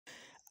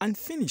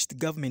Unfinished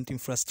government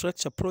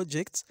infrastructure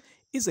projects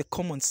is a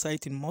common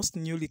sight in most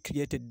newly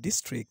created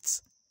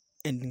districts,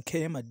 and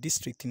Nkeyema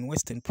District in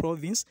Western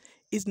Province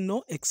is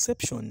no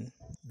exception.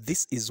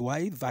 This is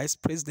why Vice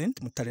President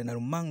MUTALE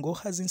NALUMANGO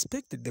has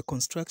inspected the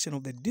construction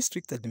of the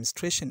district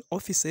administration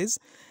offices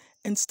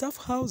and staff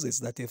houses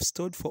that have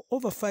stood for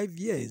over 5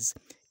 years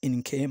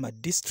in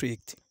Nkeyema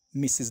District.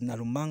 Mrs.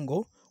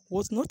 Nalumango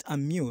was not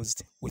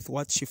amused with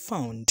what she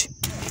found.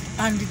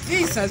 And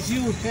this, as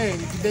you heard,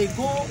 they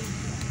go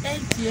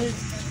 8 years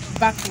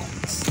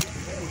backwards.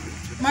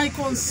 My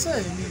concern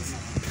is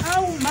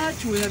how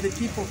much will the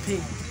people pay?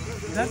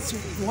 That's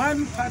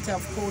one part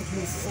I've called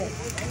you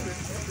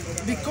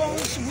for.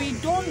 Because we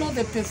don't know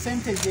the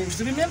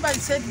percentages. Remember I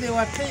said they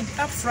were paid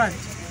upfront.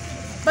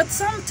 But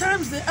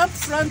sometimes the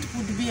upfront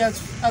could be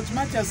as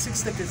much as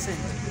 60%.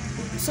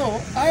 So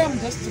I am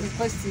just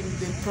requesting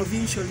the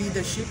provincial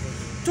leadership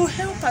to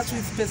help us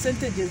with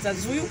percentages.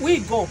 As we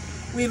go,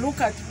 we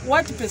look at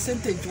what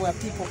percentage were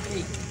people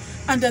paid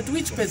and at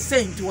which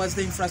percent was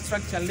the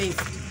infrastructure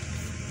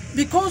left.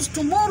 Because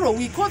tomorrow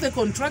we call the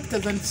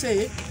contractors and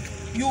say,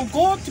 you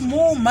got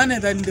more money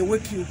than the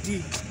work you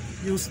did.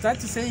 You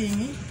start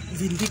saying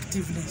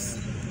vindictiveness.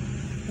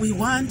 We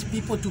want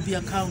people to be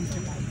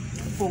accountable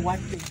for what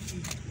they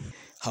did.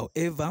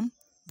 However,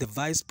 the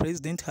Vice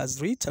President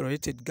has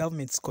reiterated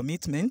government's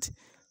commitment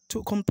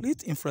to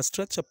complete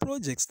infrastructure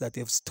projects that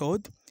have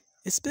stalled,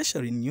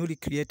 especially in newly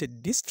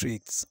created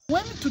districts.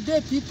 When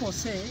today people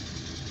say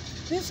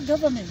this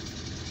government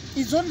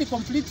is only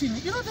completing,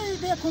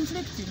 they are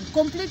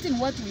completing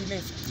what we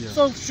left. Yeah.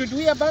 So should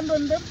we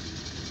abandon them?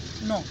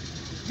 No.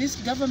 This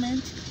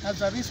government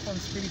has a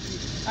responsibility,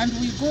 and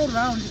we go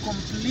around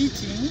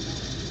completing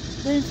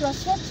the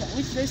infrastructure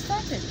which they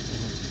started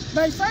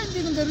by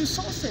finding the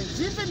resources,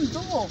 even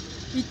though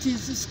it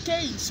is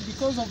scarce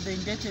because of the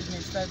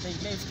indebtedness that they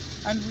left.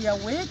 And we are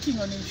working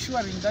on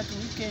ensuring that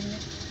we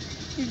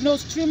can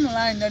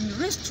streamline and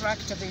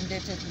restructure the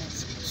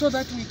indebtedness so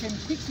that we can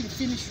quickly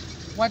finish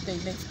what they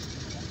left.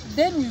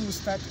 Then we will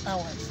start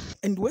ours.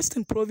 And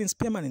Western Province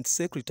Permanent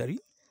Secretary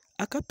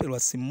Akapelwa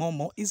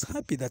Simomo is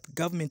happy that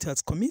government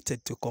has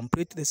committed to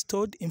complete the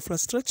stalled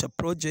infrastructure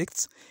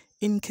projects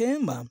in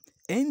Nkeyema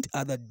and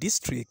other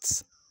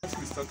districts. Once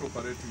we start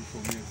operating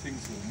from here,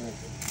 things will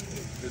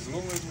move. As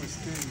long as we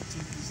stay in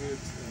TPZ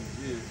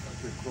and here at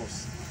the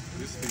cross,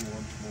 this thing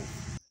won't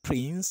move.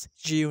 Prince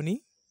Chiyuni,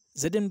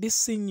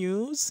 ZNBC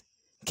News,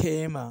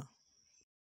 Nkeyema.